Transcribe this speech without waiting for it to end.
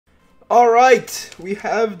Alright, we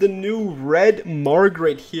have the new Red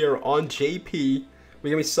Margaret here on JP. We're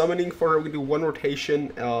going to be summoning for her. We're going to do one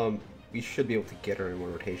rotation. We should be able to get her in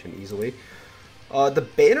one rotation easily. The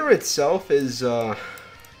banner itself is, I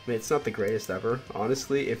mean, it's not the greatest ever.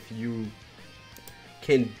 Honestly, if you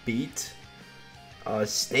can beat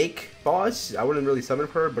Snake Boss, I wouldn't really summon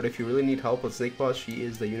her, but if you really need help with Snake Boss, she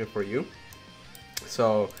is the unit for you.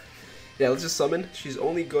 So, yeah, let's just summon. She's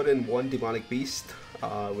only good in one Demonic Beast,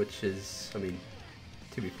 which is, I mean,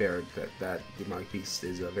 to be fair, that Demonic Beast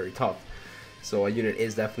is very tough. So a unit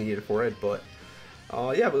is definitely needed for it, but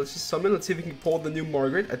yeah, but let's just summon. Let's see if we can pull the new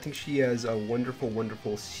Margaret. I think she has a wonderful,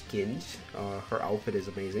 wonderful skins. Her outfit is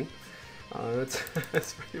amazing.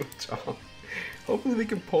 That's pretty much all. Hopefully we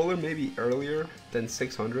can pull her maybe earlier than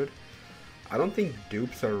 600. I don't think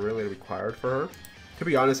dupes are really required for her. To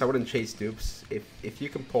be honest, I wouldn't chase dupes. If you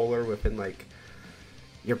can pull her within like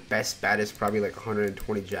your best bet is probably like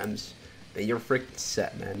 120 gems, then you're freaking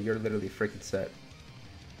set, man. You're literally freaking set.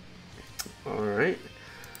 Alright.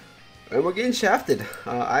 And we're getting shafted.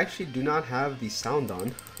 I actually do not have the sound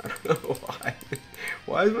on. I don't know why.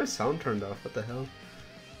 Why is my sound turned off? What the hell?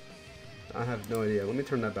 I have no idea. Let me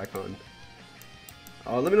turn that back on.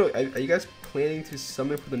 Let me know, are you guys planning to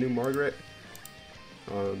summon for the new Margaret?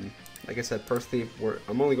 Like I said, personally,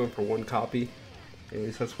 I'm only going for one copy. At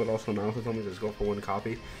least that's what also announcer told me, just go for one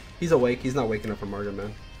copy. He's awake. He's not waking up for Margaret,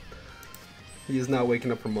 man. He is not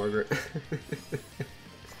waking up for Margaret.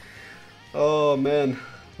 Oh man,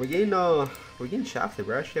 we're getting shafted.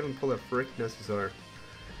 We actually haven't pulled a freaking SSR.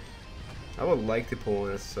 I would like to pull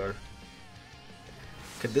an SSR.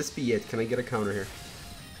 Could this be it? Can I get a counter here?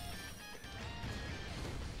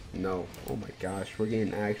 No. Oh my gosh, we're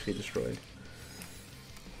getting actually destroyed.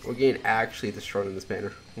 We're getting actually destroyed in this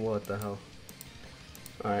banner. What the hell?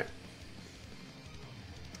 Alright.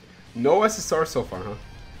 No SSR so far, huh?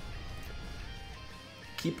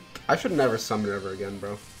 I should never summon ever again,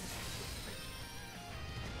 bro.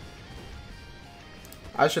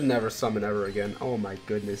 I should never summon ever again. Oh my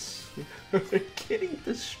goodness. We're getting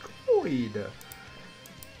destroyed.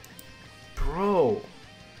 Bro.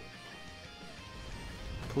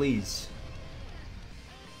 Please.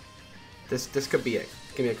 This could be it.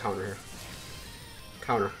 Give me a counter here.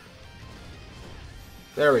 Counter.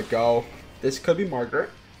 There we go. This could be Margaret.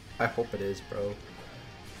 I hope it is, bro.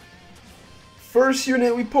 First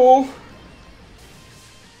unit we pull.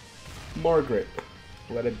 Margaret.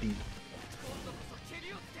 Let it be.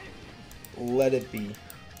 Let it be.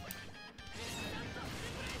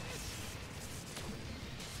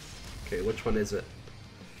 Okay, which one is it?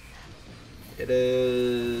 It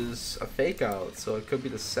is a fake out, so it could be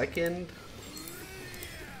the second,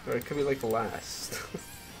 or it could be like the last.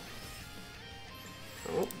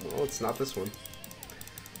 Oh, well, it's not this one.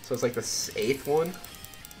 So it's like the 8th one.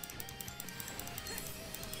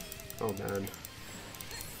 Oh man.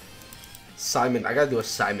 Simon, I gotta do a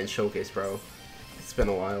Simon showcase, bro. It's been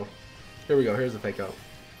a while. Here we go, here's the fake out.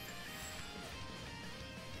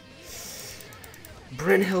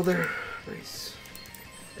 Brynhilder. Nice.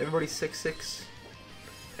 Everybody 6'6".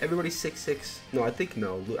 Everybody 6'6". No, I think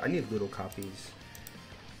no. I need Ludo copies.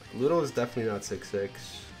 Ludo is definitely not 6'6".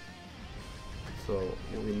 So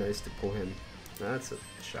it'll be nice to pull him. That's a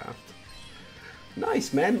shaft.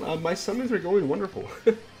 Nice, man. My summons are going wonderful.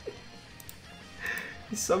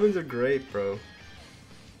 These summons are great, bro.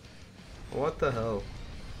 What the hell?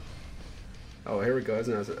 Oh, here we go. It's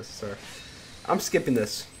an SSR. I'm skipping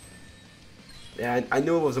this. Yeah, I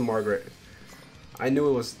knew it was a Margaret. I knew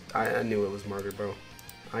it was Margaret, bro.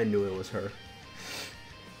 I knew it was her.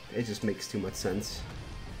 It just makes too much sense.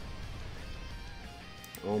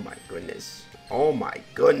 Oh my goodness. Oh my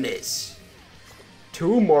goodness.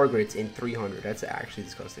 2 Margarets in 300. That's actually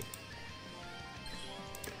disgusting.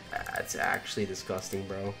 That's actually disgusting,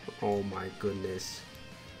 bro. Oh my goodness.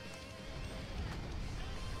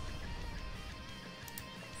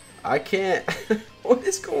 I can't. What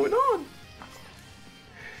is going on?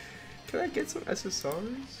 Can I get some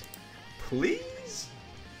SSRs? Please?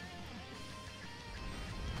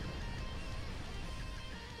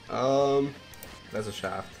 That's a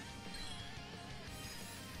shaft.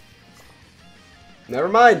 Never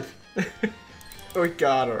mind. We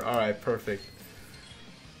got her. Alright, perfect.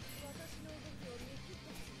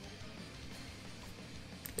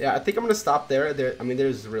 Yeah, I think I'm gonna stop there. I mean,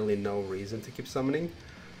 there's really no reason to keep summoning.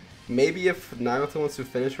 Maybe if Naruto wants to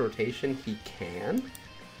finish rotation, he can.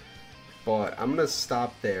 But I'm gonna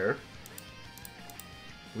stop there.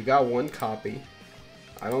 We got 1 copy.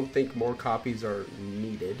 I don't think more copies are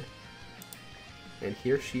needed. And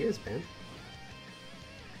here she is, man.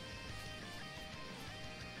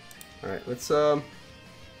 Alright, let's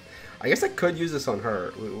I guess I could use this on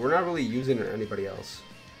her. We're not really using it on anybody else.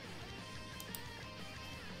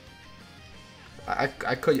 I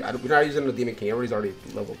could. We're not using the Demon King. Everybody's already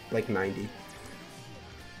level like 90.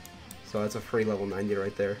 So that's a free level 90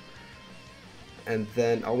 right there. And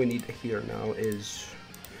then all we need here now is...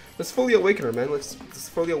 Let's fully awaken her, man. Let's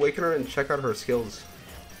fully awaken her and check out her skills.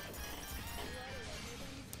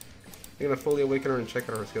 I'm gonna fully awaken her and check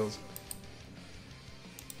out her skills.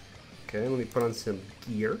 Okay, let me put on some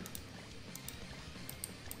gear.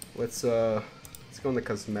 Let's go on the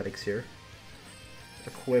cosmetics here.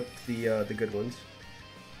 Equip the good ones.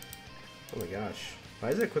 Oh my gosh, why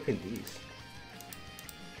is it equipping these?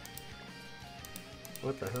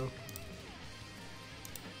 What the hell?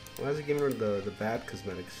 Why is it giving her the bad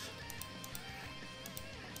cosmetics?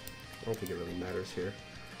 I don't think it really matters here.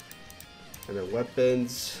 And then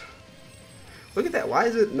weapons. Look at that. Why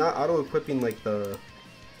is it not auto-equipping like the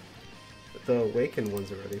awakened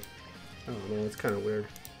ones already? I don't know. It's kind of weird.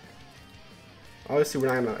 Obviously, we're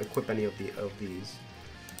not gonna equip any of these.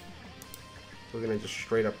 We're gonna just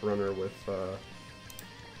straight up run her with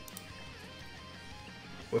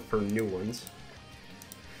her new ones.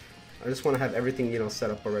 I just want to have everything, you know, set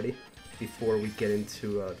up already before we get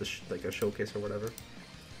into like a showcase or whatever.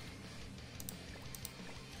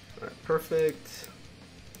 All right, perfect.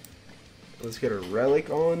 Let's get a relic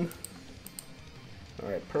on. All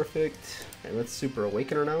right, perfect. And let's super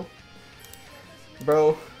awaken her now,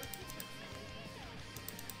 bro.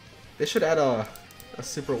 They should add a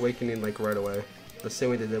super awakening like right away, the same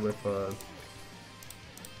way they did with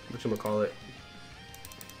whatchamacallit.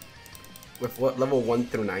 With what level 1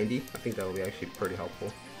 through 90, I think that will be actually pretty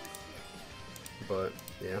helpful. But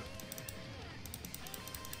yeah,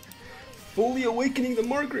 fully awakening the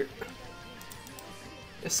Margaret.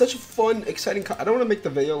 It's such a fun, exciting. I don't want to make the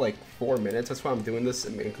video like 4 minutes. That's why I'm doing this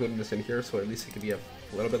and including this in here, so at least it can be a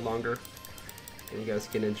little bit longer, and you guys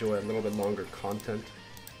can enjoy a little bit longer content.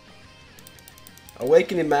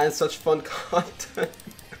 Awakening, man, such fun content.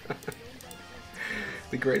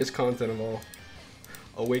 The greatest content of all.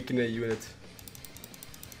 Awaken a unit.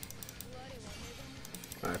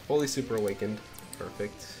 Alright, fully super awakened.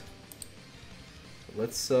 Perfect.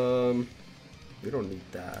 Let's we don't need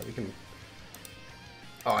that. We can.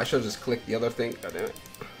 Oh, I should have just clicked the other thing. God damn it.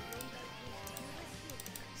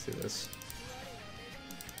 Let's do this.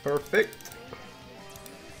 Perfect.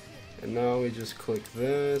 And now we just click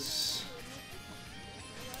this.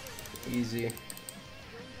 Easy.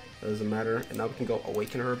 Doesn't matter. And now we can go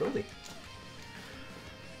awaken her ability.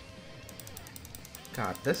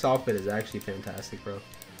 God, this outfit is actually fantastic, bro.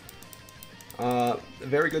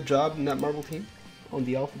 Very good job in that Marvel team on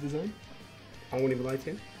the outfit design. I won't even lie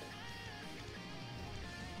to you.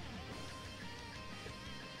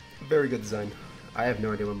 Very good design. I have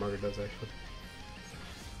no idea what Margaret does, actually.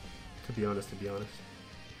 To be honest.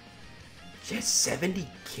 Just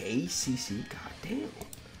 70k CC? God damn.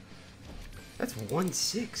 That's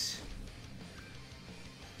 1.6.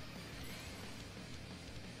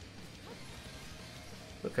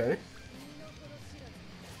 Okay.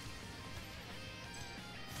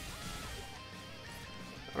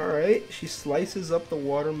 Alright, she slices up the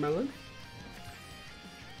watermelon.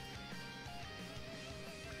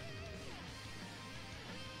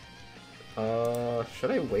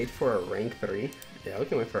 Should I wait for a rank 3? Yeah, we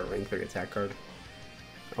can wait for a rank 3 attack card.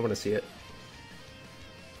 I want to see it.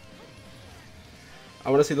 I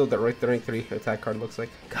want to see what the rank 3 attack card looks like.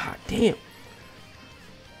 God damn.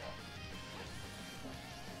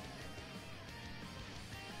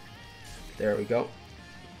 There we go.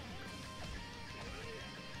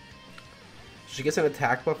 She gets an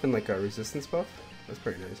attack buff and like a resistance buff. That's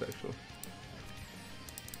pretty nice, actually.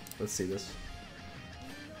 Let's see this.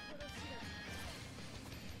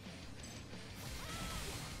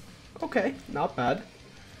 Okay, not bad.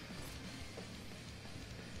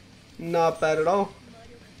 Not bad at all.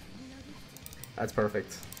 That's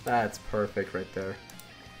perfect. That's perfect right there.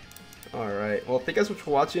 Alright, well, thank you guys so much for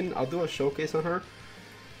watching. I'll do a showcase on her.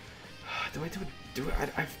 Do it?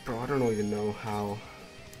 Bro, I don't even know how.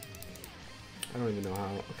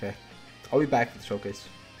 Okay. I'll be back with the showcase.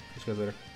 Catch you guys later.